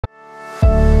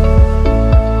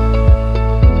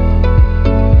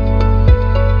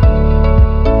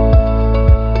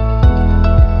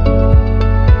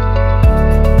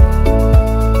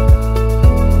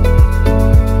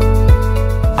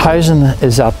housing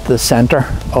is at the centre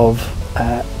of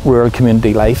rural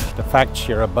community life. It affects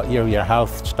your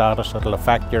health status, it'll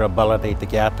affect your ability to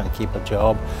get and keep a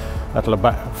job. It'll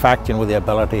affect you with the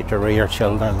ability to rear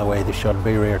children the way they should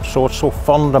be reared. So it's so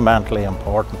fundamentally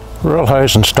important. Rural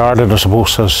housing started, I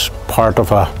suppose, as part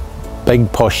of a big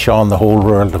push on the whole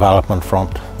rural development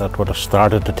front that would have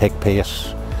started to take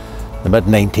place in the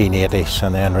mid-1980s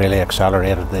and then really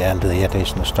accelerated at the end of the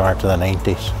 80s and the start of the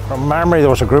 90s. From memory, there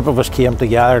was a group of us came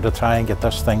together to try and get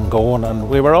this thing going, and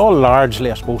we were all largely,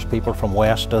 I suppose, people from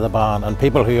west of the Bann and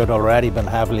people who had already been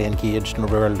heavily engaged in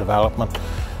rural development.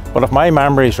 But if my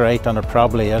memory's right, and it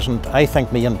probably isn't, I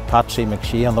think me and Patsy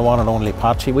McShane, the one and only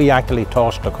Patsy, we actually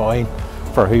tossed a coin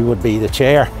for who would be the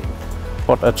chair.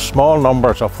 But it's small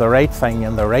numbers of the right thing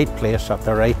in the right place at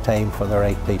the right time for the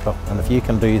right people. And if you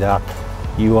can do that,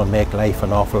 you will make life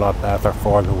an awful lot better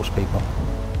for those people.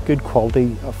 Good quality,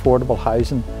 affordable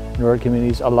housing in rural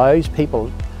communities allows people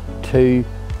to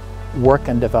work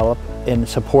and develop in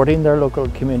supporting their local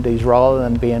communities rather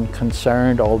than being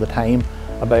concerned all the time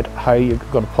about how you're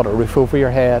going to put a roof over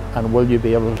your head and will you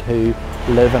be able to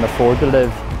live and afford to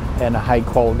live in a high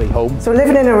quality home. So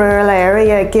living in a rural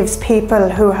area gives people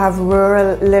who have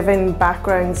rural living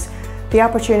backgrounds the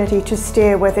opportunity to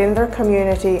stay within their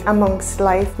community amongst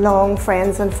lifelong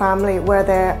friends and family where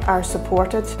they are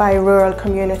supported by rural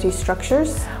community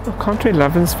structures. Well, country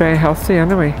living is very healthy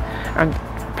anyway, and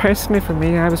personally for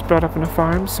me, I was brought up on a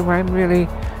farm, so I'm really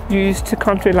used to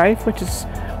country life, which has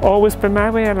always been my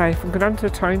way of life. And going down to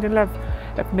the town to live,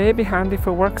 it may be handy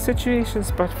for work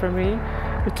situations, but for me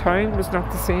the town was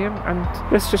not the same, and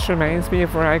this just reminds me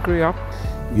of where I grew up.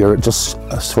 You're just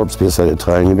a short space out of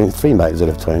town, you've been 3 miles out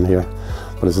of town here,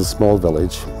 but it's a small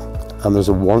village and there's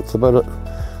a warmth about it,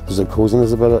 there's a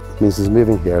coziness about it. I mean, since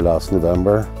moving here last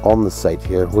November, on the site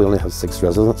here we only have 6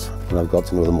 residents and I've got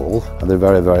to know them all, and they're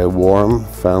very, very warm,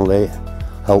 friendly,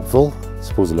 helpful. I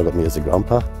suppose they look at me as the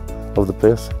grandpa of the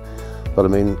place, but I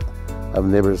mean, I have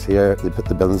neighbours here, they put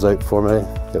the bins out for me,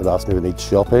 they would ask me if I need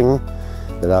shopping,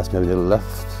 they'd ask me if I need a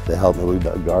lift, they help me with a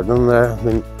bit of gardening there. I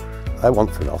mean, I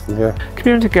want for nothing here.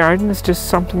 Community garden is just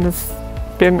something that's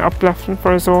been uplifting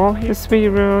for us all. This wee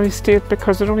rural estate,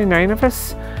 because there are only 9 of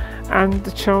us and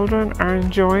the children are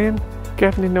enjoying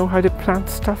getting to know how to plant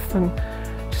stuff and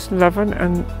just living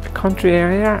in a country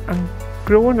area and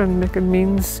growing and making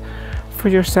means for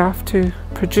yourself to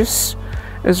produce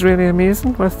is really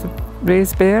amazing with the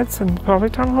raised beds and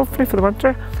polytunnel hopefully for the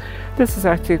winter. This is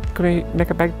actually going to make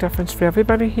a big difference for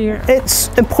everybody here. It's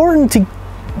important to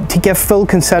give full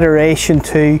consideration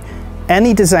to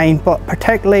any design, but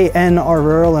particularly in our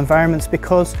rural environments,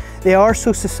 because they are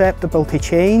so susceptible to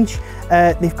change.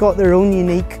 They've got their own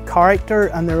unique character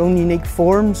and their own unique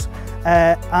forms,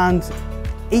 and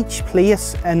each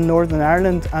place in Northern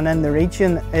Ireland and in the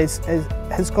region has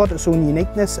got its own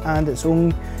uniqueness and its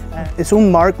own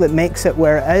mark that makes it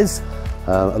where it is.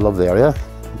 I love the area.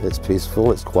 It's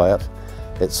peaceful, it's quiet,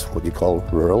 it's what you call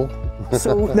rural.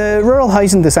 So the Rural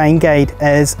Housing Design Guide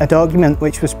is a document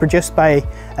which was produced by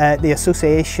the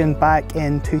association back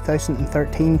in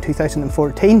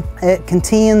 2013-2014. It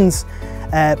contains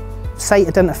site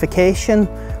identification,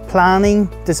 planning,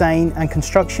 design and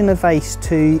construction advice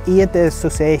to aid the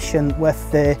association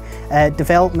with the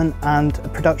development and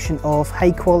production of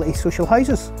high quality social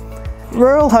houses.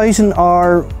 Rural housing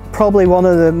are probably one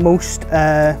of the most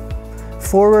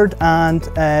forward and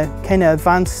kind of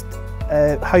advanced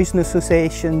housing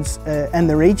associations in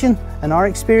the region, in our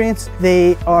experience.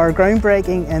 They are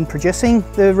groundbreaking in producing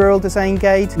the Rural Design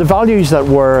Guide. The values that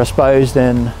were espoused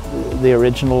in the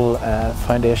original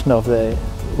foundation of the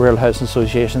Rural Housing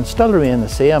Association still remain the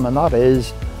same, and that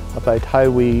is about how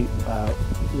we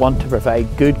want to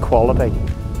provide good quality,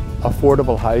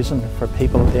 affordable housing for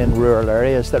people in rural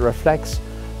areas that reflects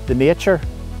the nature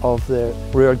of the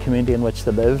rural community in which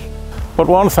they live. But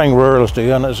one thing rural is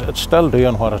doing is it's still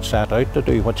doing what it set out to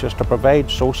do, which is to provide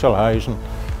social housing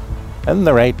in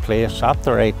the right place, at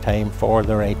the right time, for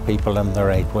the right people in the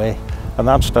right way. And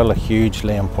that's still a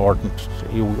hugely important,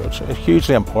 it's a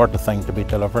hugely important thing to be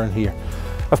delivering here.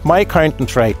 If my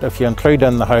count's right, if you include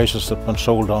in the houses that have been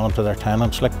sold on to their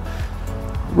tenants, like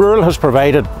rural has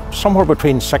provided somewhere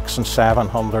between 600 and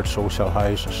 700 social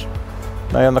houses.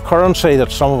 Now, in the currency that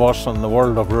some of us in the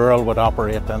world of rural would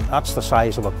operate in, that's the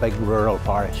size of a big rural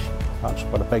parish. That's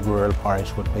what a big rural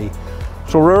parish would be.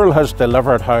 So rural has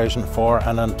delivered housing for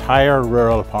an entire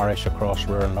rural parish across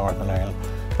rural Northern Ireland.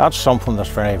 That's something that's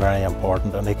very, very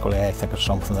important, and equally I think it's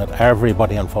something that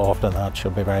everybody involved in that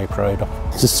should be very proud of.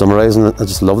 Just summarising it, I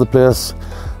just love the place.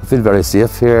 I feel very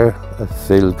safe here, I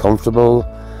feel comfortable.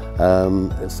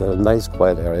 It's a nice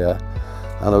quiet area.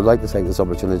 And I would like to take this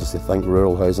opportunity just to thank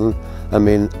Rural Housing. I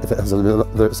mean, if it has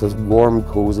there's this warm,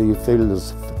 cosy feel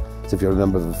as if you're a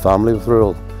member of the family with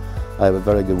Rural. I have a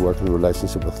very good working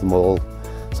relationship with them all.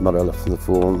 It's a matter of lifting the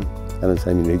phone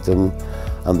anytime you need them,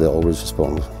 and they always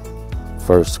respond.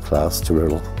 First class to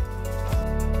Rural.